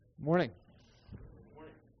Morning.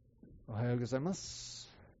 Ohayou gozaimasu.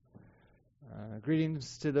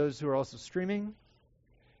 Greetings to those who are also streaming.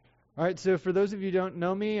 All right, so for those of you who don't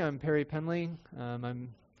know me, I'm Perry Penley. I've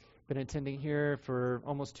been attending here for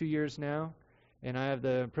almost 2 years now, and I have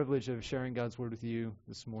the privilege of sharing God's Word with you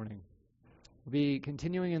this morning. We'll be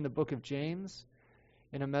continuing in the book of James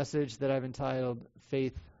in a message that I've entitled,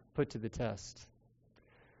 Faith Put to the Test.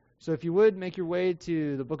 So if you would, make your way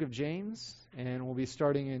to the book of James, and we'll be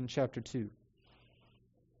starting in chapter 2.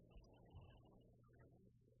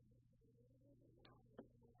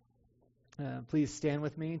 Please stand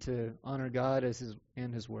with me to honor God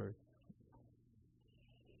and His Word.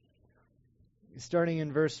 Starting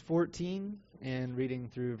in verse 14 and reading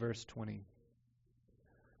through verse 20.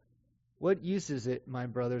 What use is it, my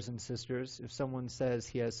brothers and sisters, if someone says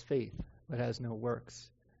he has faith but has no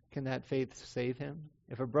works? Can that faith save him?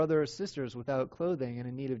 If a brother or sister is without clothing and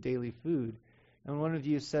in need of daily food, and one of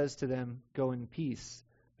you says to them, "Go in peace,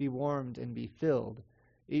 be warmed and be filled,"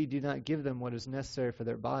 you do not give them what is necessary for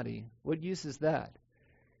their body, what use is that?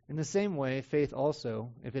 In the same way, faith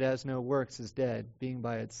also, if it has no works, is dead, being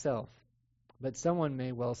by itself. But someone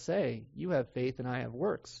may well say, "You have faith and I have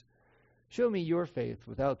works." Show me your faith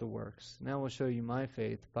without the works, and I will show you my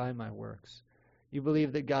faith by my works. You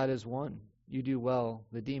believe that God is one. You do well.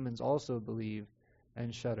 The demons also believe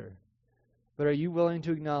and shudder. But are you willing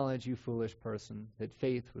to acknowledge, you foolish person, that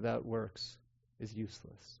faith without works is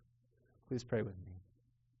useless? Please pray with me.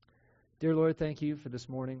 Dear Lord, thank you for this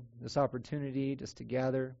morning, this opportunity just to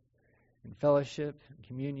gather in fellowship and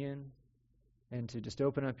communion and to just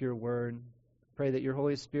open up your word. Pray that your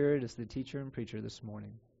Holy Spirit is the teacher and preacher this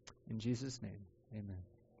morning. In Jesus' name, amen.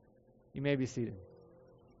 You may be seated.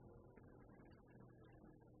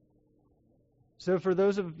 So for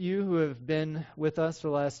those of you who have been with us for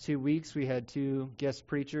the last 2 weeks, we had 2 guest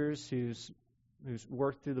preachers who's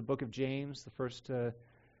worked through the book of James, the first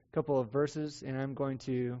couple of verses, and I'm going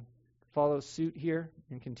to follow suit here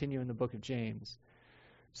and continue in the book of James.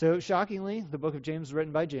 So shockingly, the book of James was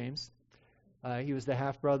written by James. He was the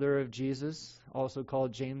half-brother of Jesus, also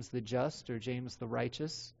called James the Just or James the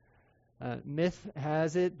Righteous. Myth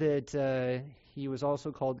has it that he was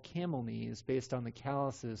also called camel knees based on the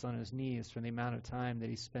calluses on his knees from the amount of time that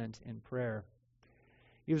he spent in prayer.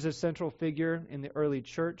 He was a central figure in the early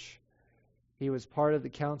church. He was part of the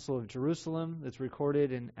Council of Jerusalem that's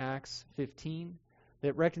recorded in Acts 15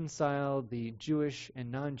 that reconciled the Jewish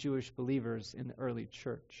and non-Jewish believers in the early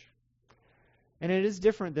church. And it is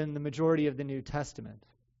different than the majority of the New Testament.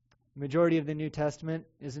 The majority of the New Testament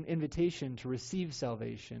is an invitation to receive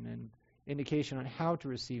salvation and indication on how to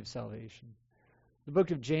receive salvation. The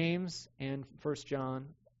book of James and 1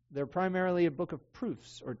 John, they're primarily a book of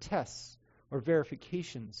proofs or tests or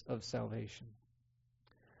verifications of salvation.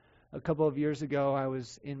 A couple of years ago, I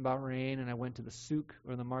was in Bahrain and I went to the souk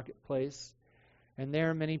or the marketplace. And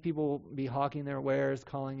there many people will be hawking their wares,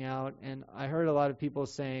 calling out. And I heard a lot of people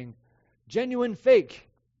saying, "Genuine fake,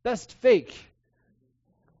 best fake."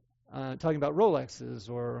 Talking about Rolexes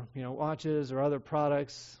or watches or other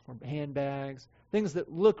products or handbags, things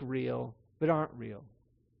that look real but aren't real.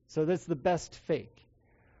 So that's the best fake.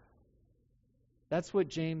 That's what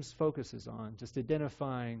James focuses on, just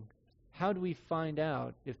identifying how do we find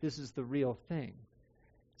out if this is the real thing.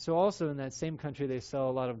 So also in that same country they sell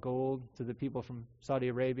a lot of gold to the people from Saudi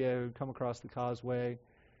Arabia who come across the causeway.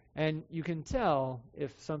 And you can tell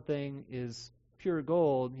if something is pure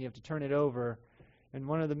gold, you have to turn it over. And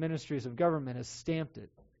one of the ministries of government has stamped it,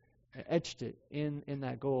 etched it in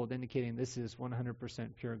that gold, indicating this is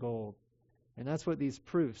 100% pure gold. And that's what these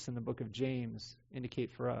proofs in the book of James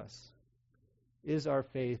indicate for us. Is our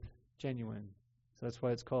faith genuine? So that's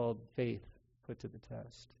why it's called Faith Put to the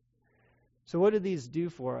Test. So what do these do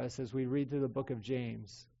for us as we read through the book of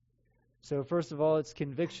James? So first of all, it's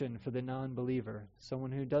conviction for the non-believer.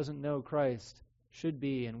 Someone who doesn't know Christ should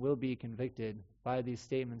be and will be convicted by these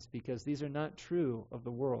statements because these are not true of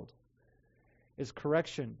the world. It's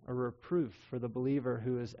correction or reproof for the believer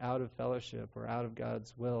who is out of fellowship or out of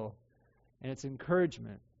God's will. And it's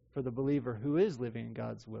encouragement for the believer who is living in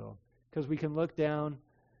God's will. Because we can look down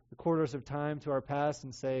the quarters of time to our past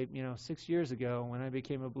and say, 6 years ago when I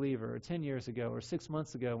became a believer, or 10 years ago, or 6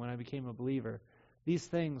 months ago when I became a believer, these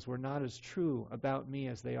things were not as true about me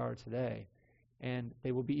as they are today. And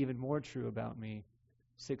they will be even more true about me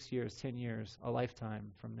 6 years, 10 years, a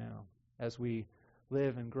lifetime from now, as we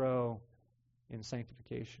live and grow in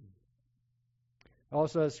sanctification. It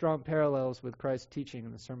also has strong parallels with Christ's teaching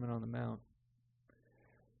in the Sermon on the Mount.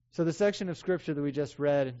 So the section of Scripture that we just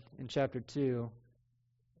read in chapter 2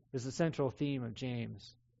 is the central theme of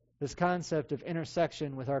James. This concept of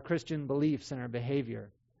intersection with our Christian beliefs and our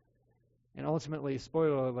behavior. And ultimately,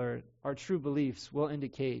 spoiler alert, our true beliefs will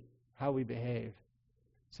indicate how we behave.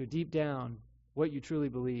 So deep down, what you truly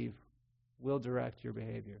believe will direct your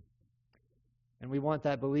behavior. And we want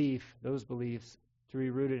that belief, those beliefs, to be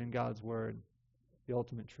rooted in God's Word, the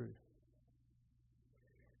ultimate truth.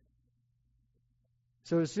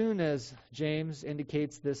 So as soon as James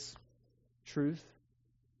indicates this truth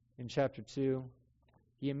in chapter 2,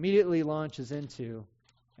 he immediately launches into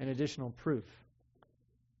an additional proof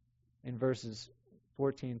in verses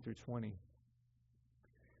 14 through 20.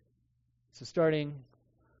 So starting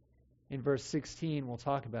in verse 16, we'll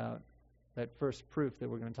talk about that first proof that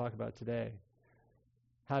we're going to talk about today.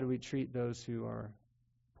 How do we treat those who are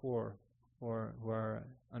poor or who are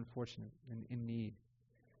unfortunate and in need?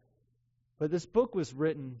 But this book was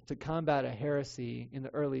written to combat a heresy in the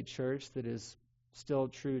early church that is still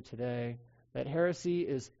true today. That heresy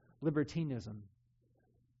is libertinism.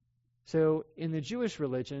 So in the Jewish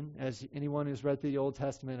religion, as anyone who's read through the Old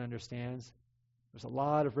Testament understands, there's a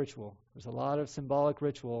lot of ritual. There's a lot of symbolic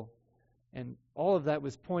ritual. And all of that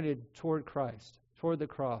was pointed toward Christ, toward the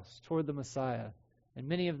cross, toward the Messiah. And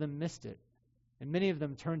many of them missed it. And many of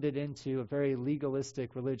them turned it into a very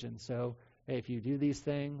legalistic religion. So hey, if you do these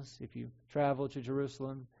things, if you travel to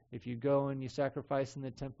Jerusalem, if you go and you sacrifice in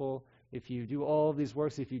the temple, if you do all of these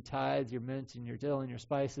works, if you tithe your mint and your dill and your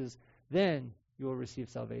spices, then you will receive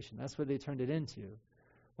salvation. That's what they turned it into.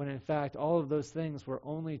 When in fact, all of those things were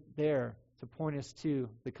only there to point us to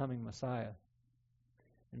the coming Messiah.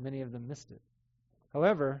 And many of them missed it.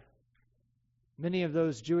 However, many of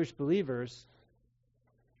those Jewish believers,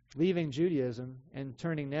 leaving Judaism and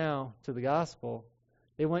turning now to the gospel,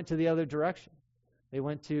 they went to the other direction. They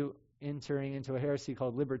went to entering into a heresy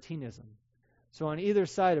called libertinism. So on either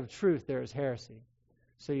side of truth, there is heresy.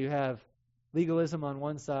 So you have legalism on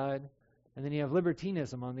one side, and then you have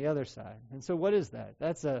libertinism on the other side. And so what is that?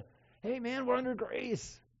 That's hey man, we're under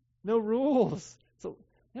grace. No rules. So,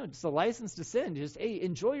 just a license to sin. Just, hey,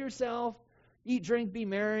 enjoy yourself. Eat, drink, be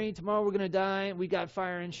merry. Tomorrow we're going to die. We got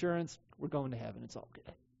fire insurance. We're going to heaven. It's all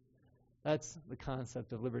good. That's the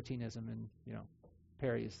concept of libertinism in,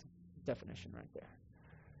 Perry's definition right there.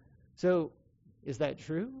 So, is that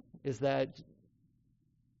true? Is that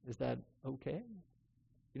okay?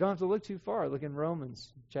 You don't have to look too far. Look in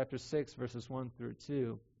Romans chapter 6, verses 1 through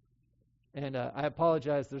 2. And I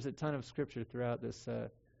apologize. There's a ton of scripture throughout this.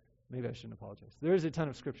 Maybe I shouldn't apologize. There is a ton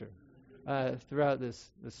of scripture throughout this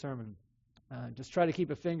sermon. Just try to keep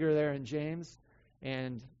a finger there in James,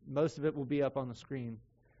 and most of it will be up on the screen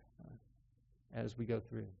as we go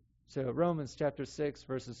through. So Romans chapter 6,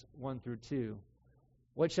 verses 1 through 2.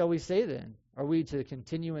 What shall we say then? Are we to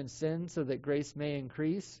continue in sin so that grace may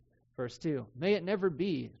increase? Verse 2. May it never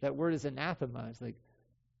be. That word is anathema. It's like,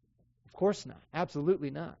 of course not.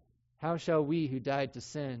 Absolutely not. How shall we who died to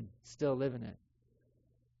sin still live in it?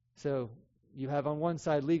 So you have on one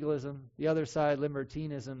side legalism, the other side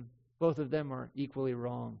libertinism. Both of them are equally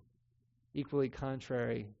wrong, equally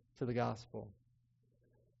contrary to the gospel.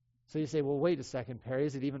 So you say, well, wait a second, Perry,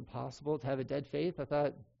 is it even possible to have a dead faith? I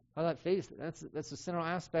thought faith, that's the central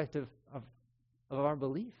aspect of our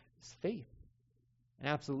belief, is faith. And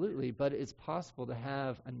absolutely, but it's possible to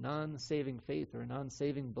have a non-saving faith or a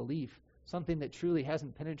non-saving belief, something that truly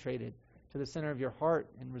hasn't penetrated to the center of your heart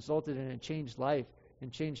and resulted in a changed life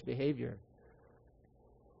and changed behavior.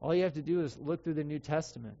 All you have to do is look through the New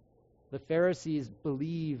Testament. The Pharisees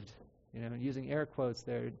believed, using air quotes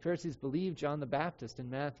there, Pharisees believed John the Baptist in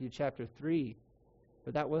Matthew chapter 3,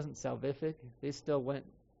 but that wasn't salvific. They still went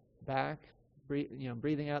back,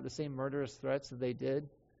 breathing out the same murderous threats that they did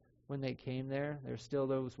when they came there. There's still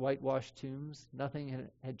those whitewashed tombs. Nothing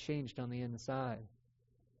had changed on the inside.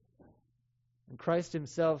 And Christ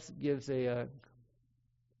himself gives a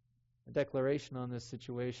declaration on this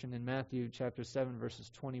situation in Matthew chapter 7,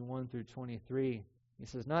 verses 21 through 23. He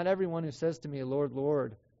says, not everyone who says to me, Lord,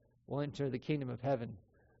 Lord, will enter the kingdom of heaven,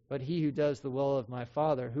 but he who does the will of my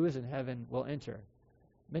Father who is in heaven will enter.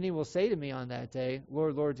 Many will say to me on that day,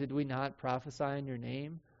 Lord, Lord, did we not prophesy in your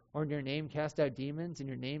name, or in your name cast out demons, in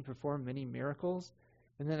your name perform many miracles?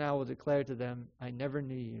 And then I will declare to them, I never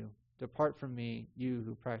knew you. Depart from me, you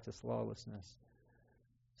who practice lawlessness.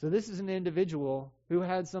 So this is an individual who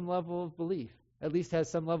had some level of belief, at least has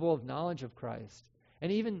some level of knowledge of Christ,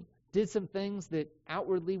 and even did some things that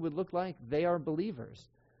outwardly would look like they are believers.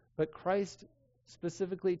 But Christ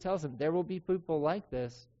specifically tells them there will be people like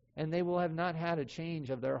this, and they will have not had a change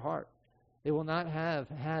of their heart. They will not have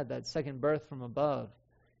had that second birth from above,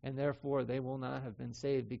 and therefore they will not have been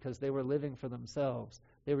saved because they were living for themselves.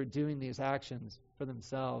 They were doing these actions for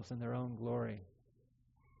themselves and their own glory.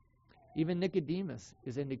 Even Nicodemus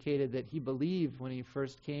is indicated that he believed when he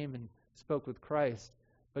first came and spoke with Christ,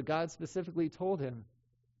 but God specifically told him,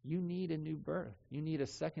 you need a new birth. You need a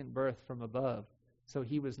second birth from above. So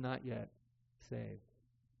he was not yet saved.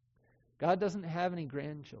 God doesn't have any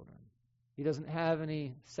grandchildren. He doesn't have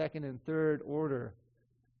any second and third order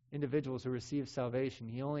individuals who receive salvation.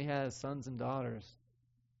 He only has sons and daughters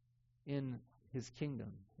in his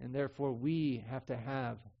kingdom. And therefore we have to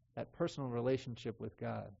have that personal relationship with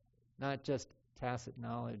God, not just tacit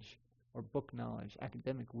knowledge or book knowledge,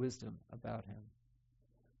 academic wisdom about him.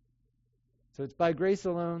 So it's by grace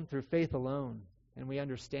alone, through faith alone, and we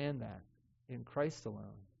understand that in Christ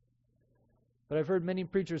alone. But I've heard many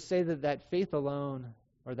preachers say that faith alone,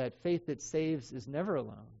 or that faith that saves, is never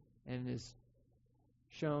alone and is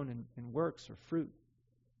shown in works or fruit.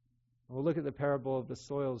 We'll look at the parable of the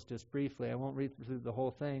soils just briefly. I won't read through the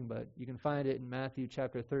whole thing, but you can find it in Matthew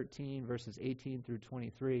chapter 13, verses 18 through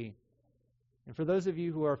 23. And for those of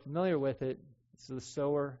you who are familiar with it, it's the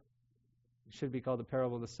sower. It should be called the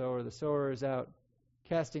parable of the sower. The sower is out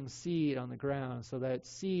casting seed on the ground, so that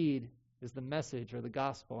seed is the message or the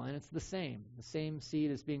gospel, and it's the same. The same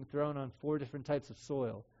seed is being thrown on 4 different types of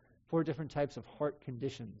soil, 4 different types of heart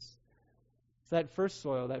conditions. So that first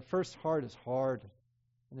soil, that first heart is hard,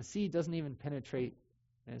 and the seed doesn't even penetrate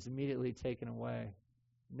and is immediately taken away.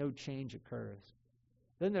 No change occurs.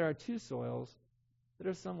 Then there are 2 soils that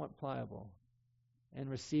are somewhat pliable and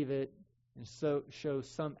receive it and so show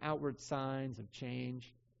some outward signs of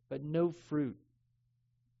change, but no fruit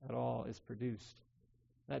at all is produced.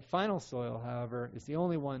 That final soil, however, is the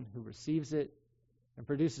only one who receives it and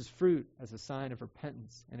produces fruit as a sign of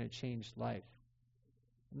repentance and a changed life.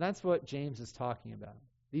 And that's what James is talking about.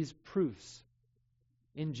 These proofs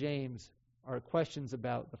in James are questions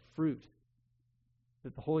about the fruit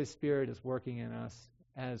that the Holy Spirit is working in us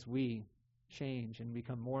as we change and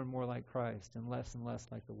become more and more like Christ and less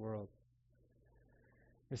like the world.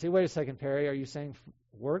 You say, wait a second, Perry, are you saying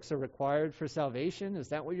works are required for salvation? Is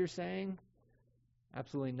that what you're saying?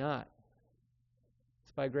 Absolutely not.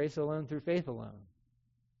 It's by grace alone, through faith alone.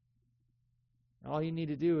 And all you need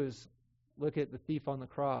to do is look at the thief on the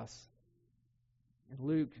cross. In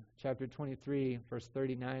Luke chapter 23, verse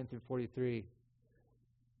 39 through 43.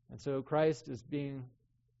 And so Christ is being,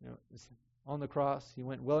 is on the cross. He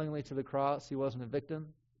went willingly to the cross. He wasn't a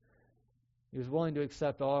victim. He was willing to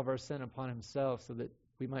accept all of our sin upon himself so that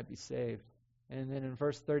we might be saved. And then in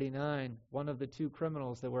verse 39, one of the 2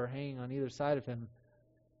 criminals that were hanging on either side of him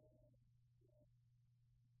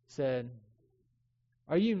said,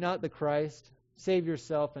 "Are you not the Christ? Save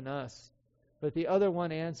yourself and us." But the other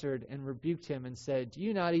one answered and rebuked him and said, "Do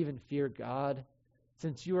you not even fear God,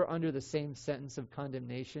 since you are under the same sentence of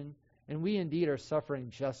condemnation? And we indeed are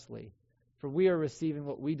suffering justly, for we are receiving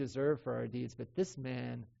what we deserve for our deeds, but this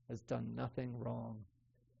man has done nothing wrong."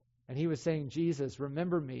 And he was saying, "Jesus,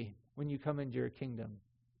 remember me when you come into your kingdom."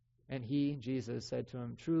 And he, Jesus, said to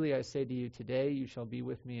him, "Truly I say to you, today you shall be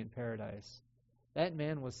with me in paradise." That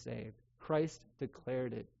man was saved. Christ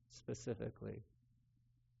declared it specifically.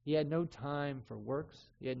 He had no time for works.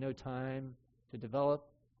 He had no time to develop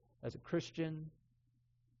as a Christian.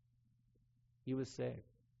 He was saved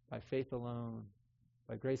by faith alone,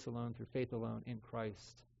 by grace alone, through faith alone, in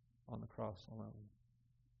Christ on the cross alone.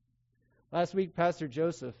 Last week, Pastor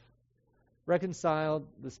Joseph reconciled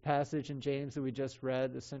this passage in James that we just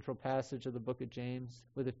read, the central passage of the book of James,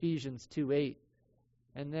 with Ephesians 2:8.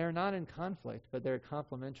 And they're not in conflict, but they're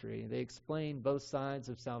complementary. They explain both sides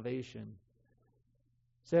of salvation.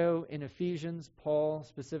 So in Ephesians, Paul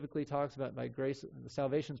specifically talks about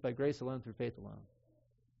salvation is by grace alone, through faith alone.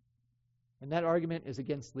 And that argument is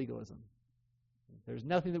against legalism. There's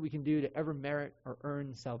nothing that we can do to ever merit or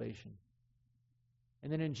earn salvation.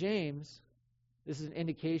 And then in James, this is an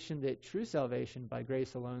indication that true salvation by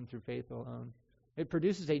grace alone, through faith alone, it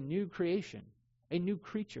produces a new creation, a new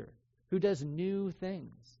creature who does new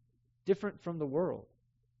things, different from the world.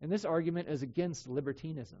 And this argument is against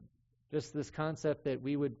libertinism. Just this concept that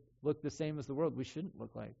we would look the same as the world. We shouldn't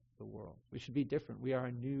look like the world. We should be different. We are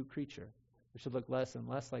a new creature. We should look less and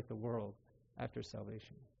less like the world after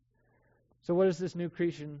salvation. So what does this new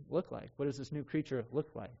creation look like? What does this new creature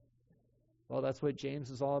look like? Well, that's what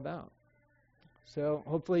James is all about. So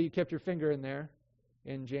hopefully you kept your finger in there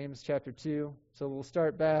in James chapter 2. So we'll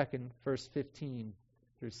start back in verse 15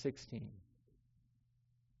 through 16.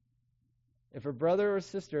 If a brother or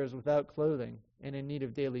sister is without clothing and in need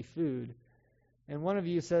of daily food, and one of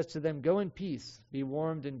you says to them, "Go in peace, be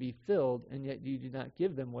warmed and be filled," and yet you do not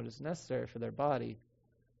give them what is necessary for their body,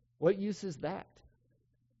 what use is that?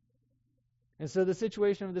 And so the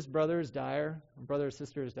situation of this brother is dire, brother or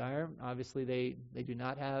sister is dire. Obviously they do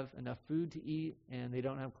not have enough food to eat, and they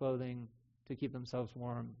don't have clothing to keep themselves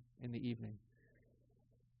warm in the evening.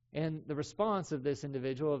 And the response of this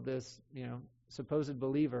individual, of this, supposed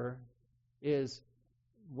believer, is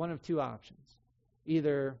one of two options.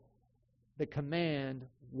 Either the command,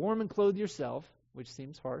 warm and clothe yourself, which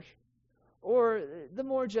seems harsh, or the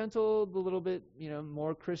more gentle, the little bit,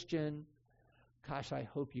 more Christian, gosh, I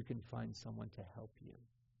hope you can find someone to help you.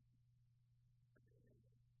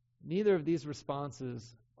 Neither of these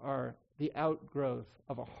responses are the outgrowth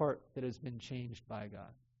of a heart that has been changed by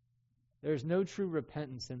God. There's no true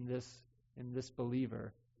repentance in this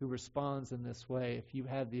believer who responds in this way if you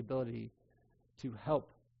have the ability to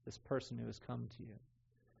help this person who has come to you.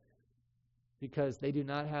 Because they do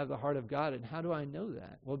not have the heart of God. And how do I know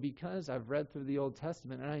that? Well, because I've read through the Old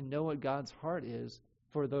Testament and I know what God's heart is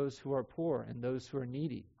for those who are poor and those who are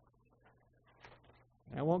needy.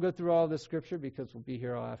 And I won't go through all the scripture because we'll be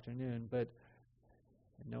here all afternoon, but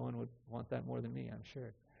no one would want that more than me, I'm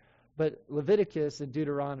sure. But Leviticus and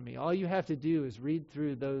Deuteronomy, all you have to do is read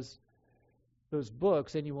through those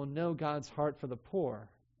books and you will know God's heart for the poor.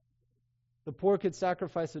 The poor could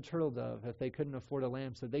sacrifice a turtle dove if they couldn't afford a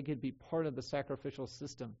lamb, so they could be part of the sacrificial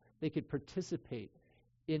system. They could participate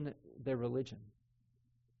in their religion.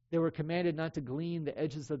 They were commanded not to glean the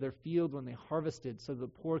edges of their field when they harvested, so the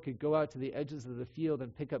poor could go out to the edges of the field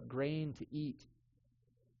and pick up grain to eat.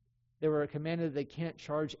 They were commanded that they can't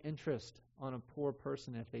charge interest on a poor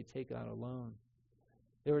person if they take out a loan.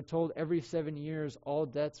 They were told every 7 years all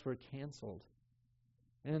debts were canceled.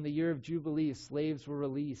 And in the year of Jubilee, slaves were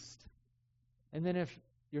released. And then if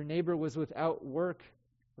your neighbor was without work,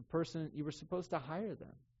 the person, you were supposed to hire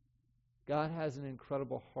them. God has an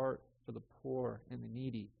incredible heart for the poor and the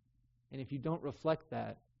needy. And if you don't reflect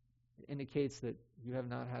that, it indicates that you have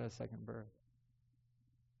not had a second birth.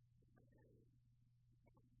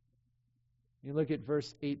 You look at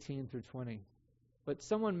verse 18 through 20. But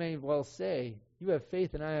someone may well say, you have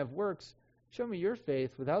faith and I have works. Show me your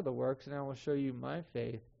faith without the works, and I will show you my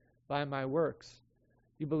faith by my works.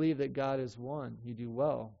 You believe that God is one. You do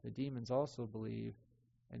well. The demons also believe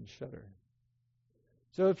and shudder.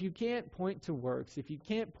 So if you can't point to works, if you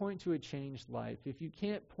can't point to a changed life, if you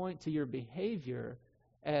can't point to your behavior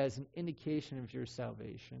as an indication of your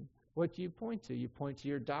salvation, what do you point to? You point to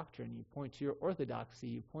your doctrine. You point to your orthodoxy.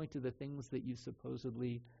 You point to the things that you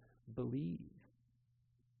supposedly believe.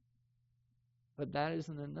 But that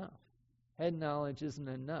isn't enough. Head knowledge isn't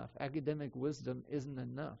enough. Academic wisdom isn't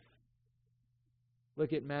enough.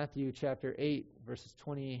 Look at Matthew chapter 8, verses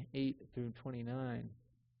 28 through 29.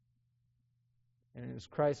 And as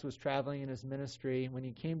Christ was traveling in his ministry, when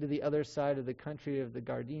he came to the other side of the country of the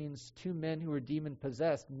Gadarenes, 2 men who were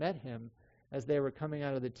demon-possessed met him as they were coming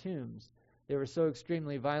out of the tombs. They were so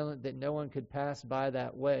extremely violent that no one could pass by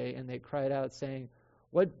that way, and they cried out, saying,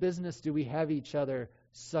 "What business do we have each other,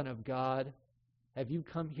 Son of God? Have you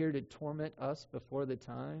come here to torment us before the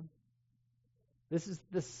time?" This is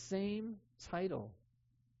the same title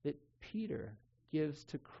that Peter gives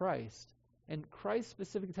to Christ. And Christ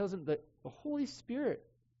specifically tells him that the Holy Spirit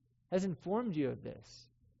has informed you of this.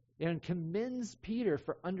 And commends Peter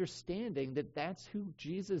for understanding that that's who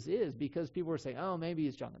Jesus is, because people were saying, oh, maybe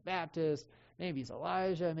he's John the Baptist, maybe he's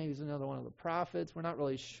Elijah, maybe he's another one of the prophets. We're not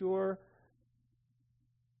really sure.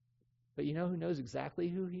 But you know who knows exactly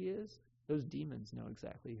who he is? Those demons know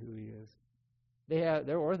exactly who he is.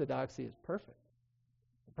 Their orthodoxy is perfect.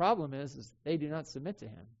 The problem is they do not submit to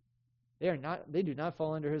him. They do not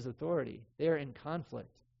fall under his authority. They are in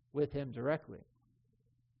conflict with him directly.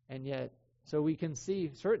 And yet, so we can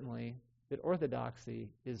see certainly that orthodoxy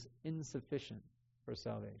is insufficient for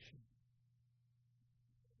salvation.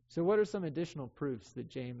 So what are some additional proofs that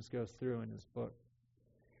James goes through in his book,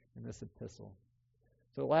 in this epistle?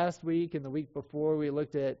 So last week and the week before, we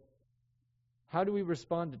looked at how do we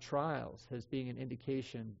respond to trials as being an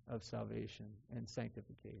indication of salvation and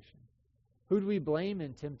sanctification. Who do we blame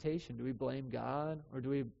in temptation? Do we blame God, or do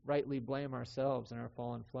we rightly blame ourselves and our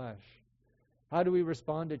fallen flesh? How do we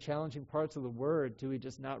respond to challenging parts of the Word? Do we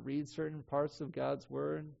just not read certain parts of God's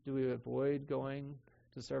Word? Do we avoid going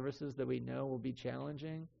to services that we know will be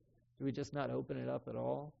challenging? Do we just not open it up at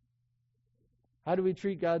all? How do we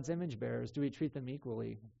treat God's image bearers? Do we treat them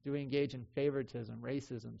equally? Do we engage in favoritism,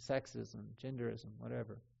 racism, sexism, genderism,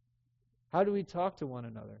 whatever? How do we talk to one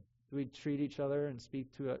another? Do we treat each other and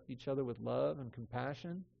speak to each other with love and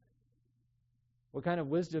compassion? What kind of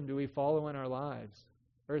wisdom do we follow in our lives?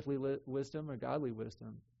 Earthly wisdom or godly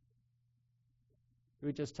wisdom? Do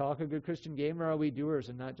we just talk a good Christian game, or are we doers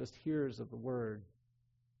and not just hearers of the Word?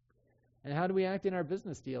 And how do we act in our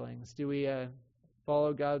business dealings? Do we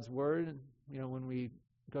follow God's Word, when we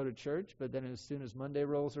go to church, but then as soon as Monday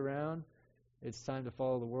rolls around, it's time to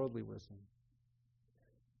follow the worldly wisdom?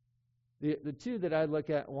 The two that I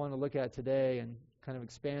want to look at today and kind of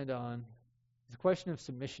expand on is the question of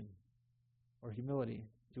submission or humility.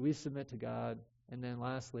 Do we submit to God? And then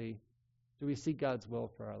lastly, do we seek God's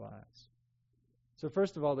will for our lives? So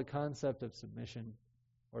first of all, the concept of submission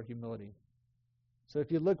or humility. So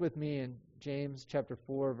if you look with me in James chapter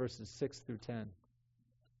 4, verses 6 through 10.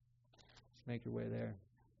 Just make your way there.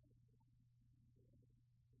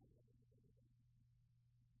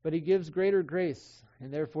 But he gives greater grace,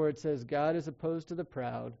 and therefore it says, God is opposed to the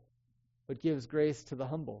proud, but gives grace to the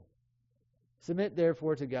humble. Submit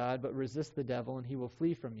therefore to God, but resist the devil, and he will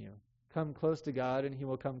flee from you. Come close to God, and he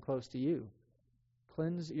will come close to you.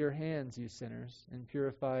 Cleanse your hands, you sinners, and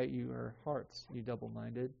purify your hearts, you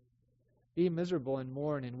double-minded. Be miserable and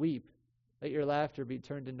mourn and weep. Let your laughter be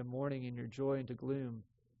turned into mourning and your joy into gloom.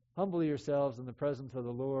 Humble yourselves in the presence of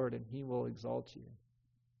the Lord, and he will exalt you.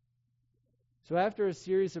 So after a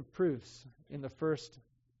series of proofs in the first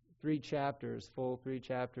full 3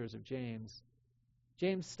 chapters of James,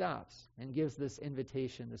 James stops and gives this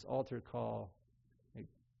invitation, this altar call. Like,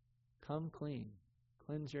 come clean,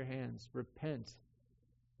 cleanse your hands, repent,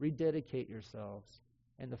 rededicate yourselves.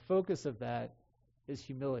 And the focus of that is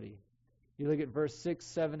humility. You look at verse 6,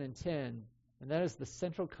 7, and 10, and that is the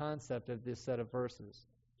central concept of this set of verses,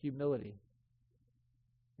 humility.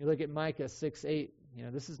 You look at Micah 6, 8,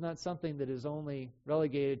 this is not something that is only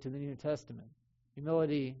relegated to the New Testament.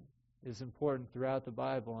 Humility is important throughout the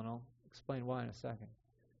Bible, and I'll explain why in a second.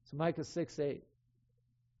 So Micah 6, 8.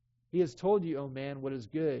 He has told you, O man, what is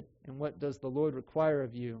good, and what does the Lord require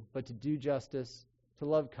of you, but to do justice, to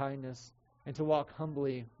love kindness, and to walk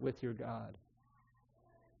humbly with your God.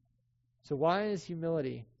 So why is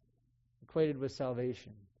humility equated with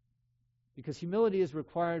salvation? Because humility is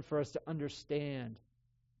required for us to understand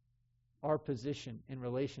our position in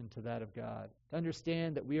relation to that of God. To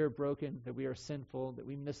understand that we are broken, that we are sinful, that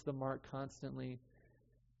we miss the mark constantly,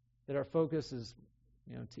 that our focus is,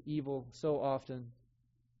 to evil so often,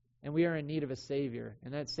 and we are in need of a Savior,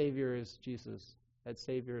 and that Savior is Jesus. That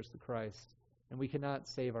Savior is the Christ, and we cannot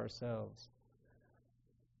save ourselves.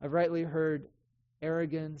 I've rightly heard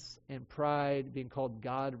arrogance and pride being called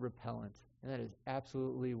God-repellent, and that is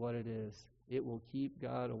absolutely what it is. It will keep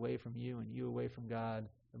God away from you and you away from God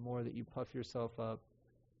the more that you puff yourself up.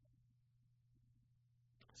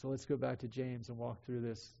 So let's go back to James and walk through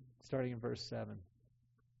this, starting in verse 7.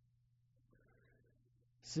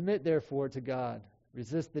 Submit therefore to God,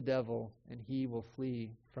 resist the devil, and he will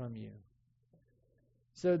flee from you.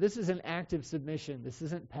 So this is an active submission. This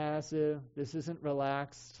isn't passive. This isn't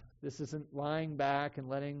relaxed. This isn't lying back and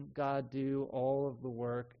letting God do all of the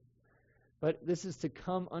work. But this is to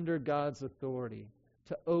come under God's authority,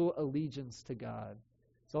 to owe allegiance to God.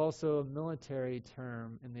 It's also a military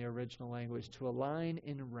term in the original language, to align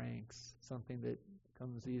in ranks, something that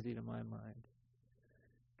comes easy to my mind.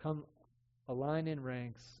 Come align in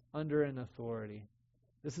ranks under an authority.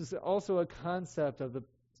 This is also a concept of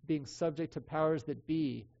being subject to powers that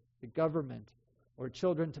be, the government, or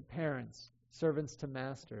children to parents, servants to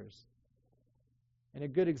masters. And a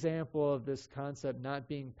good example of this concept not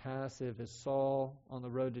being passive is Saul on the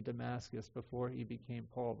road to Damascus before he became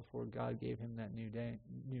Paul, before God gave him that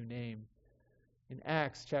new name. In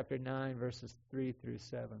Acts chapter 9, verses 3 through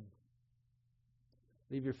 7.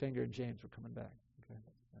 Leave your finger in James, we're coming back. Okay.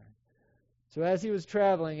 All right. So as he was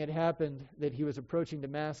traveling, it happened that he was approaching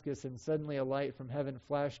Damascus, and suddenly a light from heaven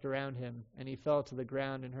flashed around him, and he fell to the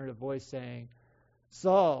ground and heard a voice saying,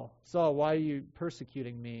 Saul, Saul, why are you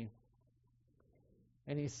persecuting me?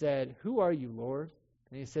 And he said, Who are you, Lord?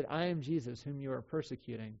 And he said, I am Jesus, whom you are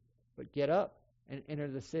persecuting. But get up and enter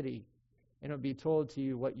the city, and it will be told to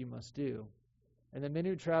you what you must do. And the men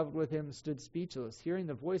who traveled with him stood speechless, hearing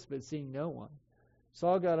the voice but seeing no one.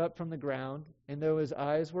 Saul got up from the ground, and though his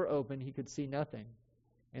eyes were open, he could see nothing.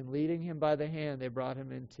 And leading him by the hand, they brought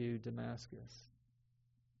him into Damascus.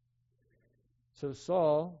 So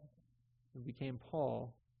Saul, who became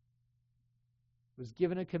Paul, was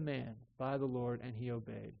given a command by the Lord, and he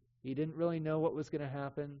obeyed. He didn't really know what was going to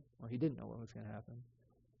happen. Well, he didn't know what was going to happen.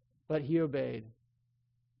 But he obeyed.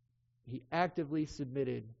 He actively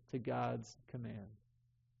submitted to God's command.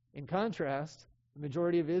 In contrast, the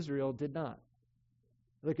majority of Israel did not.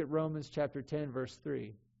 Look at Romans chapter 10, verse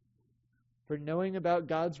 3. For knowing about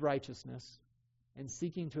God's righteousness and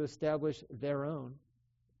seeking to establish their own,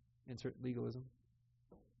 insert legalism,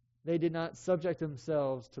 they did not subject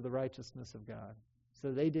themselves to the righteousness of God.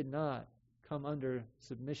 So they did not come under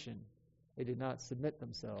submission. They did not submit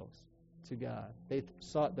themselves to God. They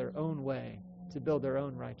sought their own way to build their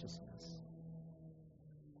own righteousness.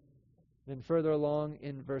 Then further along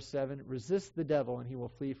in verse 7, resist the devil and he will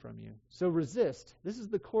flee from you. So resist. This is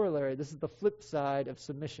the corollary. This is the flip side of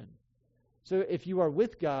submission. So if you are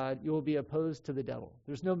with God, you will be opposed to the devil.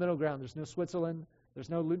 There's no middle ground. There's no Switzerland. There's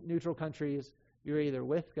no neutral countries. You're either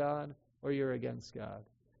with God or you're against God.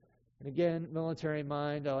 And again, military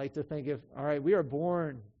mind, I like to think of, all right, we are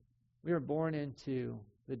born into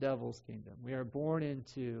the devil's kingdom. We are born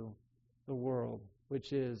into the world,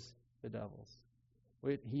 which is the devil's.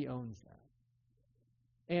 He owns that.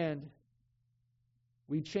 And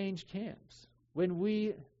we change camps. When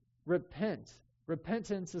we repent,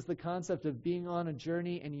 repentance is the concept of being on a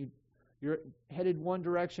journey and you're headed one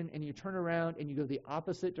direction and you turn around and you go the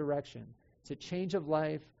opposite direction. It's a change of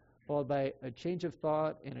life followed by a change of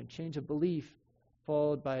thought and a change of belief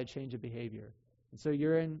followed by a change of behavior. And so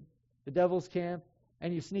you're in the devil's camp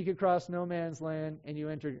and you sneak across no man's land and you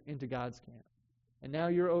enter into God's camp. And now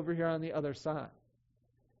you're over here on the other side.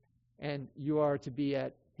 And you are to be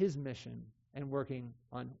at His mission and working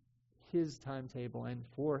on His timetable and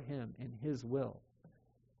for Him and His will.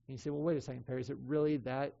 And you say, well, wait a second, Perry, is it really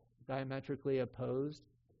that diametrically opposed?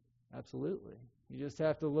 Absolutely. You just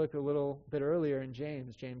have to look a little bit earlier in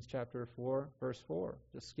James chapter 4, verse 4.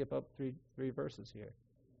 Just skip up three verses here.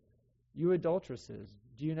 You adulteresses,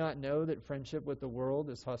 do you not know that friendship with the world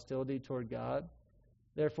is hostility toward God?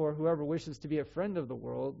 Therefore, whoever wishes to be a friend of the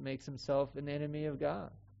world makes himself an enemy of God.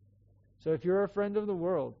 So if you're a friend of the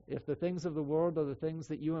world, if the things of the world are the things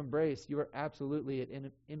that you embrace, you are absolutely at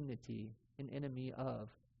enmity, an enemy of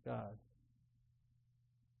God.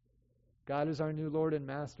 God is our new Lord and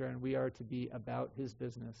Master, and we are to be about His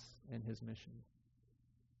business and His mission.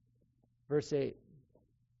 Verse 8,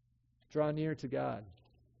 draw near to God,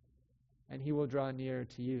 and He will draw near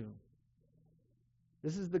to you.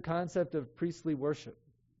 This is the concept of priestly worship,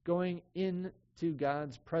 going into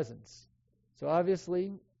God's presence. So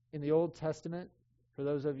obviously, in the Old Testament, for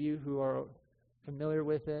those of you who are familiar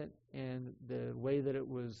with it and the way that it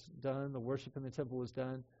was done, the worship in the temple was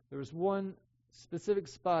done, there was one specific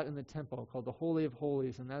spot in the temple called the Holy of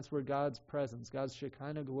Holies, and that's where God's presence, God's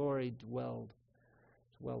Shekinah glory dwelt,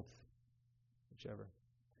 whichever.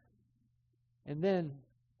 And then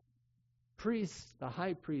priests, the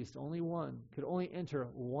high priest, only one, could only enter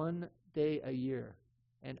one day a year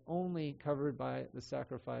and only covered by the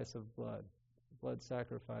sacrifice of blood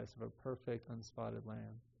sacrifice of a perfect, unspotted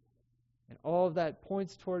lamb. And all of that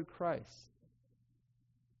points toward Christ.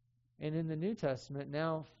 And in the New Testament,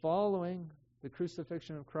 now following the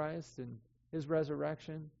crucifixion of Christ and His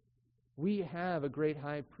resurrection, we have a great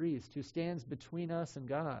high priest who stands between us and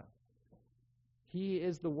God. He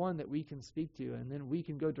is the one that we can speak to, and then we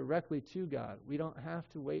can go directly to God. We don't have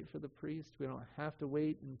to wait for the priest. We don't have to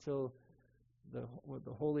wait until the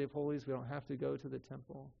Holy of Holies. We don't have to go to the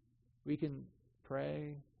temple. We can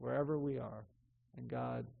pray wherever we are, and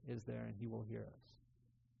God is there, and He will hear us.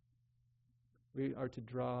 We are to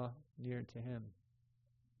draw near to Him.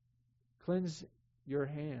 Cleanse your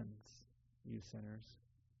hands, you sinners.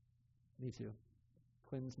 Me too.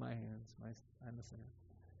 Cleanse my hands. I'm a sinner.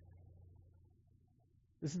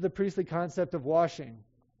 This is the priestly concept of washing,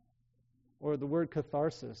 or the word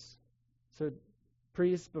catharsis. So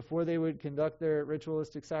priests, before they would conduct their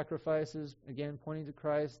ritualistic sacrifices, again pointing to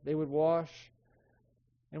Christ, they would wash.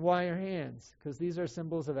 And why your hands? Because these are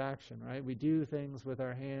symbols of action, right? We do things with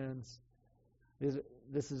our hands.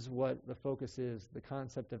 This is what the focus is, the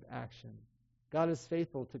concept of action. God is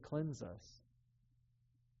faithful to cleanse us.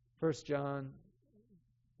 1 John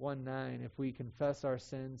 1:9, if we confess our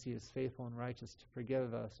sins, He is faithful and righteous to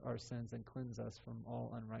forgive us our sins and cleanse us from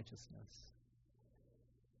all unrighteousness.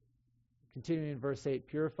 Continuing in verse 8,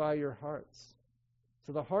 purify your hearts.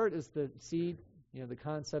 So the heart is the seed, the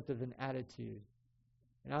concept of an attitude.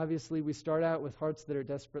 And obviously we start out with hearts that are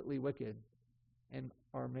desperately wicked and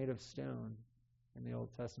are made of stone. In the Old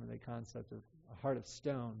Testament, the concept of a heart of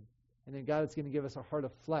stone. And then God is going to give us a heart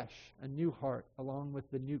of flesh, a new heart, along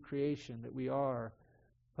with the new creation that we are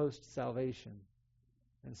post-salvation.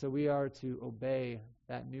 And so we are to obey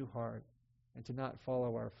that new heart and to not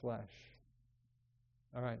follow our flesh.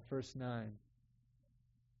 All right, verse 9.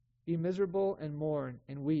 Be miserable and mourn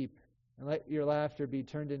and weep, and let your laughter be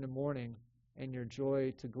turned into mourning and your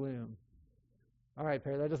joy to gloom. All right,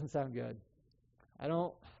 Perry, that doesn't sound good.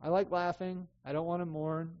 I like laughing. I don't want to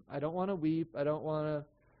mourn. I don't want to weep. I don't want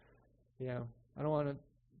to, I don't want to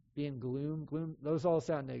be in gloom. Gloom, those all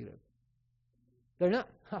sound negative. They're not.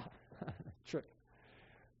 Trick.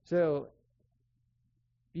 So,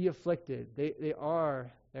 be afflicted.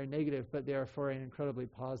 They're negative, but they are for an incredibly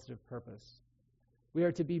positive purpose. We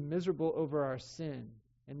are to be miserable over our sin,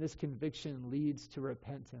 and this conviction leads to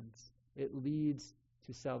repentance. It leads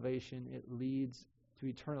to salvation. It leads to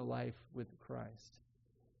eternal life with Christ.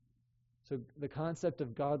 So the concept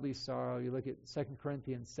of godly sorrow, you look at 2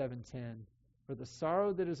 Corinthians 7:10. For the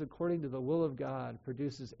sorrow that is according to the will of God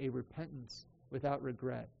produces a repentance without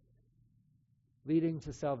regret, leading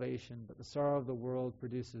to salvation, but the sorrow of the world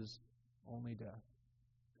produces only death.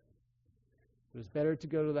 It is better to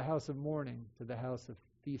go to the house of mourning, to the house of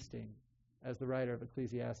feasting, as the writer of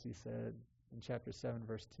Ecclesiastes said in chapter 7,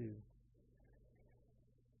 verse 2.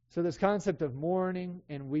 So this concept of mourning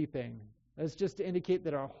and weeping, that's just to indicate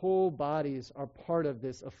that our whole bodies are part of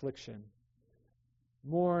this affliction.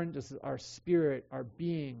 Mourn, just as our spirit, our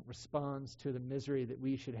being, responds to the misery that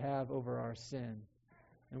we should have over our sin.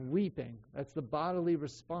 And weeping, that's the bodily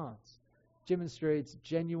response, demonstrates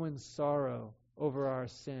genuine sorrow over our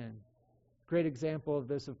sin. Great example of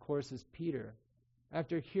this, of course, is Peter.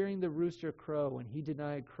 After hearing the rooster crow when he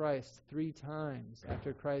denied Christ 3 times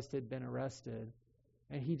after Christ had been arrested,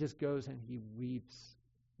 and he just goes and he weeps.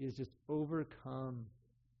 He is just overcome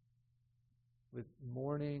with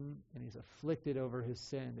mourning, and he's afflicted over his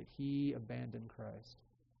sin that he abandoned Christ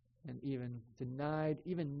and even denied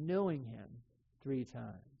even knowing him 3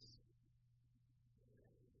 times.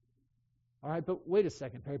 All right, but wait a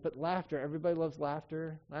second, Perry. But laughter, everybody loves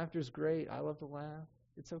laughter. Laughter's great. I love to laugh.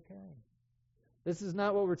 It's okay. This is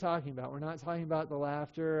not what we're talking about. We're not talking about the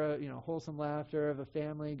laughter, wholesome laughter of a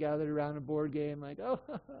family gathered around a board game like, oh,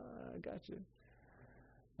 I got you.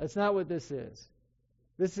 That's not what this is.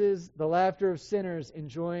 This is the laughter of sinners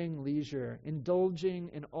enjoying leisure, indulging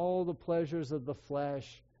in all the pleasures of the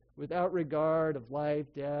flesh without regard of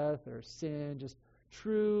life, death, or sin, just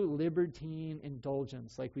true libertine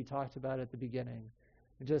indulgence like we talked about at the beginning.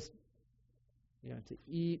 And just, to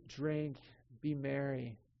eat, drink, be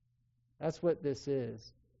merry. That's what this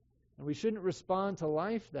is. And we shouldn't respond to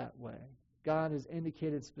life that way. God has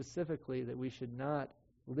indicated specifically that we should not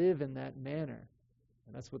live in that manner.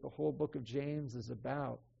 And that's what the whole book of James is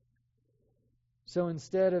about. So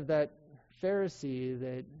instead of that Pharisee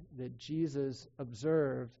that Jesus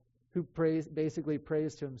observed, who basically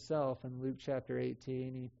prays to himself in Luke chapter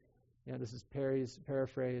 18, this is Perry's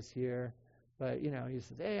paraphrase here, but he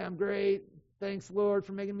says, "Hey, I'm great. Thanks, Lord,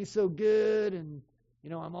 for making me so good, and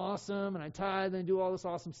I'm awesome, and I tithe and do all this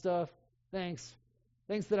awesome stuff. Thanks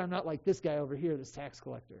that I'm not like this guy over here, this tax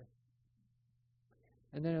collector."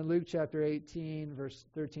 And then in Luke chapter 18, verse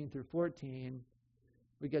 13 through 14,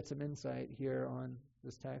 we get some insight here on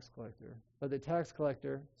this tax collector. But the tax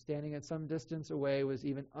collector, standing at some distance away, was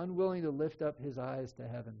even unwilling to lift up his eyes to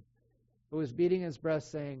heaven, but was beating his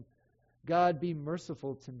breast, saying, "God, be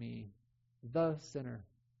merciful to me, the sinner.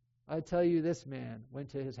 I tell you, this man went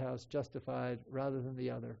to his house justified rather than the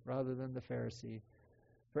other, rather than the Pharisee.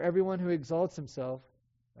 For everyone who exalts himself,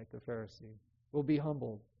 like the Pharisee, will be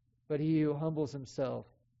humbled, but he who humbles himself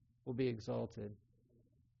will be exalted."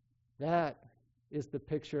 That is the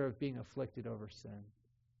picture of being afflicted over sin.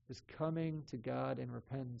 Is coming to God in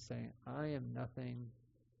repentance, saying, "I am nothing,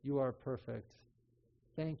 you are perfect.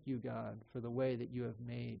 Thank you, God, for the way that you have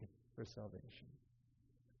made for salvation."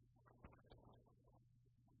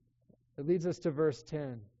 It leads us to verse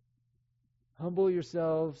 10. "Humble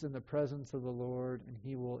yourselves in the presence of the Lord, and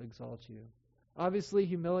he will exalt you." Obviously,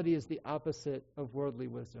 humility is the opposite of worldly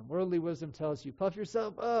wisdom. Worldly wisdom tells you, puff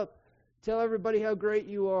yourself up, tell everybody how great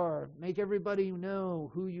you are, make everybody know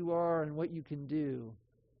who you are and what you can do.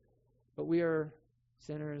 But we are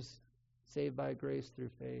sinners saved by grace through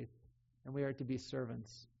faith, and we are to be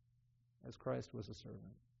servants as Christ was a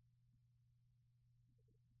servant.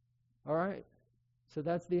 All right, so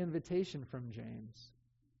that's the invitation from James.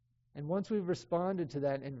 And once we've responded to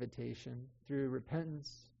that invitation through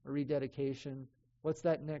repentance or rededication, what's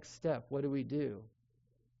that next step? What do we do?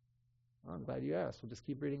 Well, I'm glad you asked. We'll just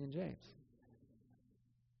keep reading in James.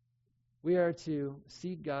 We are to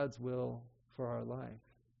seek God's will for our life.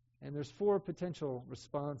 And there's 4 potential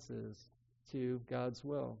responses to God's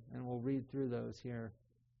will, and we'll read through those here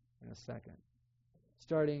in a second.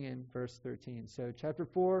 Starting in verse 13. So chapter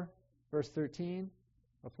 4, verse 13.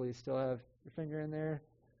 Hopefully you still have your finger in there.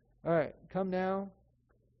 All right, "Come now,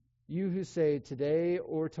 you who say, today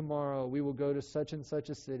or tomorrow we will go to such and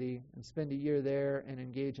such a city and spend a year there and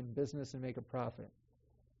engage in business and make a profit.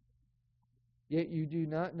 Yet you do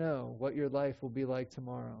not know what your life will be like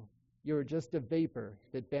tomorrow. You are just a vapor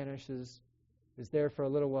that is there for a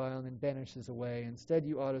little while and then vanishes away. Instead,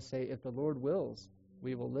 you ought to say, if the Lord wills,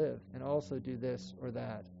 we will live and also do this or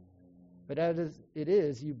that. But as it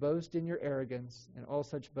is, you boast in your arrogance, and all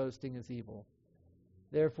such boasting is evil.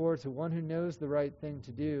 Therefore, to one who knows the right thing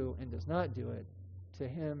to do and does not do it, to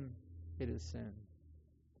him it is sin."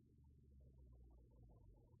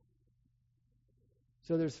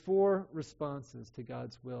 So there's 4 responses to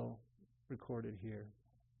God's will recorded here.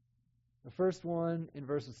 The first one in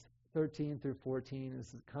verses 13 through 14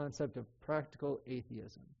 is the concept of practical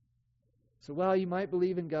atheism. So while you might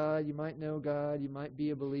believe in God, you might know God, you might be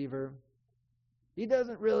a believer, He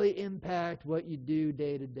doesn't really impact what you do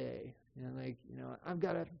day to day. I've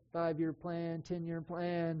got a 5-year plan, 10-year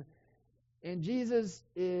plan, and Jesus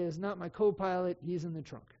is not my co-pilot, He's in the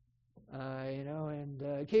trunk. And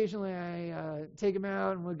occasionally I take Him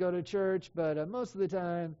out and we'll go to church, but most of the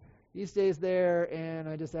time He stays there and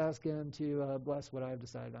I just ask Him to bless what I've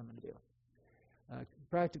decided I'm going to do.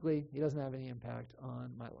 Practically, He doesn't have any impact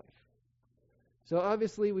on my life. So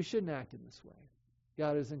obviously we shouldn't act in this way.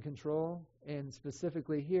 God is in control, and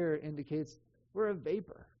specifically here indicates we're a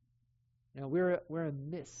vapor. We're a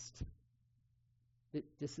mist that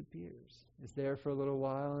disappears. It's there for a little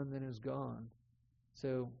while and then is gone.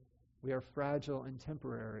 So we are fragile and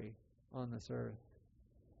temporary on this earth.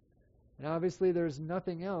 And obviously there's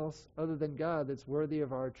nothing else other than God that's worthy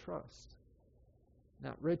of our trust.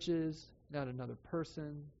 Not riches, not another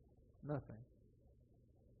person, nothing.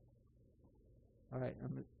 All right,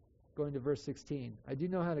 I'm going to verse 16. I do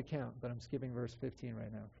know how to count, but I'm skipping verse 15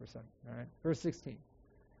 right now for a second. All right, verse 16.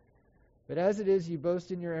 But as it is, you boast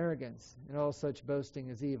in your arrogance, and all such boasting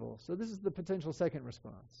is evil. So this is the potential second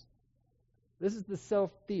response. This is the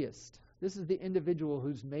self-theist. This is the individual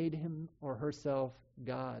who's made him or herself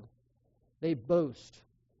God. They boast.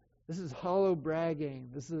 This is hollow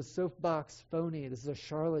bragging. This is a soapbox phony. This is a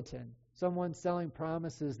charlatan. Someone selling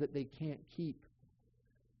promises that they can't keep.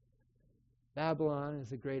 Babylon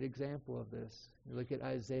is a great example of this. You look at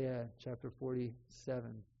Isaiah chapter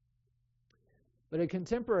 47. But a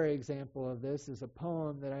contemporary example of this is a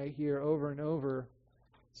poem that I hear over and over,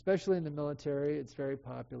 especially in the military. It's very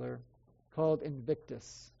popular, called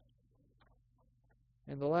Invictus.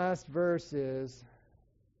 And the last verse is,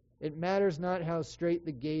 it matters not how straight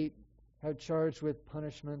the gate, how charged with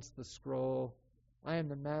punishments the scroll. I am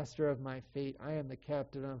the master of my fate. I am the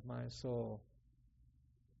captain of my soul.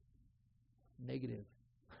 Negative.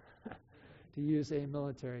 To use a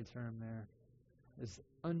military term there. It's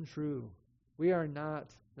untrue. We are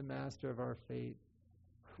not the master of our fate.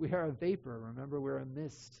 We are a vapor. Remember, we're a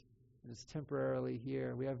mist. It's temporarily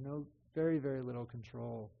here. We have very, very little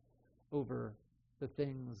control over the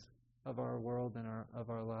things of our world and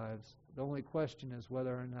of our lives. The only question is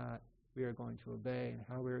whether or not we are going to obey and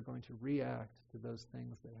how we are going to react to those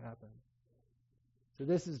things that happen. So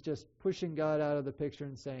this is just pushing God out of the picture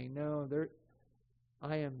and saying, no,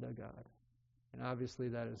 I am the God. And obviously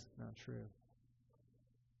that is not true.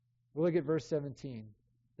 We'll look at verse 17.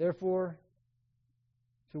 Therefore,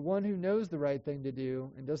 to one who knows the right thing to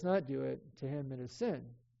do and does not do it, to him it is sin.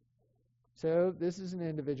 So this is an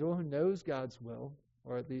individual who knows God's will,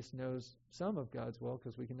 or at least knows some of God's will,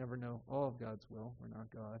 because we can never know all of God's will. We're not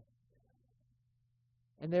God.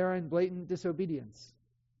 And they are in blatant disobedience.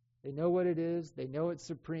 They know what it is. They know it's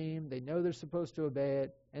supreme. They know they're supposed to obey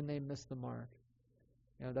it, and they miss the mark.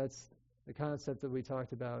 That's the concept that we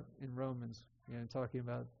talked about in Romans, talking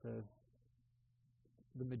about the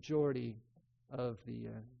majority of the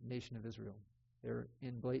nation of Israel. They're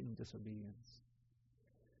in blatant disobedience.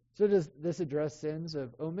 So does this address sins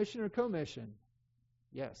of omission or commission?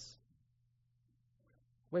 Yes.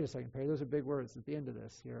 Wait a second, Perry. Those are big words at the end of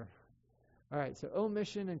this here. All right, so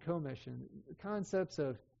omission and commission, the concepts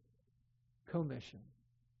of commission.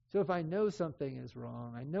 So if I know something is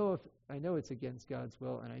wrong, I know it's against God's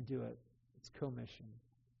will, and I do it. It's commission.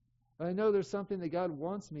 But I know there's something that God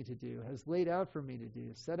wants me to do, has laid out for me to do,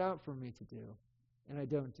 set out for me to do, and I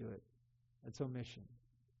don't do it. That's omission.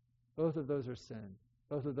 Both of those are sin.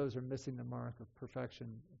 Both of those are missing the mark of perfection,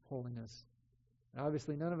 of holiness. And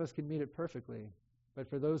obviously, none of us can meet it perfectly. But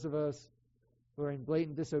for those of us who are in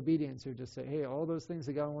blatant disobedience, who just say, hey, all those things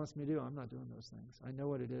that God wants me to do, I'm not doing those things. I know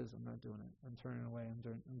what it is. I'm not doing it. I'm turning away.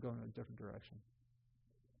 I'm going in a different direction.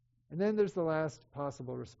 And then there's the last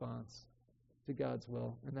possible response to God's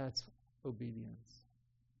will, and that's obedience.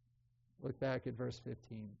 Look back at verse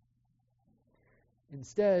 15.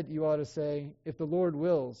 Instead, you ought to say, if the Lord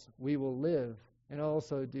wills, we will live and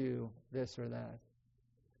also do this or that.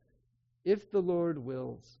 If the Lord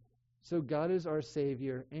wills. So God is our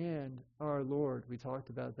Savior and our Lord. We talked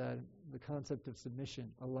about that, the concept of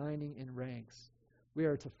submission, aligning in ranks. We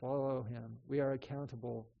are to follow Him. We are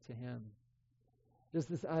accountable to Him. Just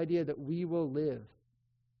this idea that we will live.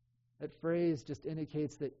 That phrase just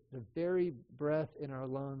indicates that the very breath in our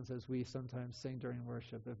lungs, as we sometimes sing during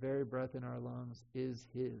worship, the very breath in our lungs is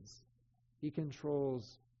His. He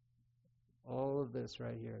controls all of this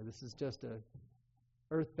right here. This is just a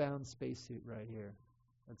earthbound spacesuit right here.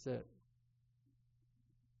 That's it.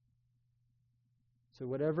 So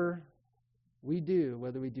whatever we do,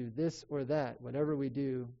 whether we do this or that, whatever we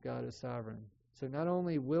do, God is sovereign. So not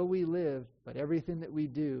only will we live, but everything that we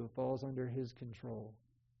do falls under His control.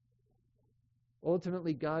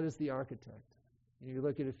 Ultimately, God is the architect. You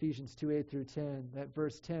look at Ephesians 2:8 through 10, that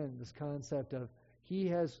verse 10, this concept of He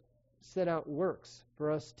has set out works for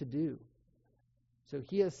us to do. So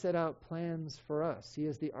He has set out plans for us. He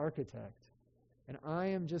is the architect. And I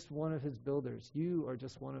am just one of His builders. You are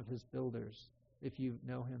just one of His builders if you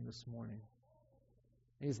know Him this morning.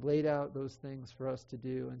 And He's laid out those things for us to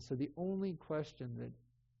do. And so the only question that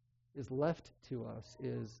is left to us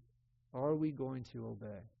is, are we going to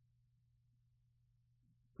obey?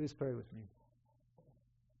 Please pray with me.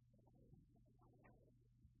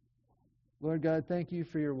 Lord God, thank You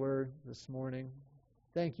for Your word this morning.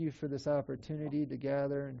 Thank You for this opportunity to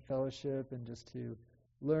gather and fellowship and just to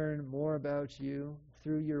learn more about You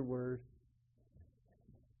through Your word.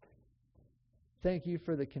 Thank You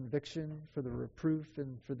for the conviction, for the reproof,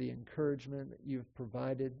 and for the encouragement that You've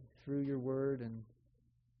provided through Your word and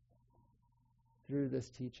through this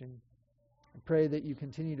teaching. I pray that You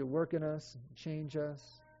continue to work in us, change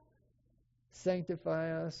us,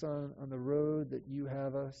 sanctify us on the road that You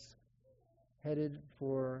have us headed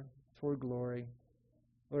toward glory.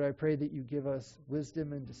 Lord, I pray that You give us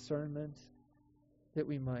wisdom and discernment, that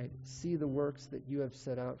we might see the works that You have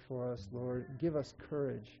set out for us, Lord. And give us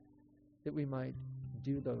courage that we might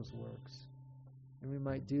do those works, and we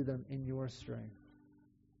might do them in Your strength.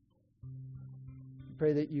 I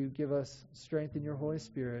pray that You give us strength in Your Holy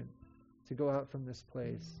Spirit to go out from this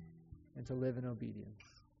place and to live in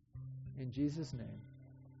obedience. In Jesus' name,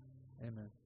 amen.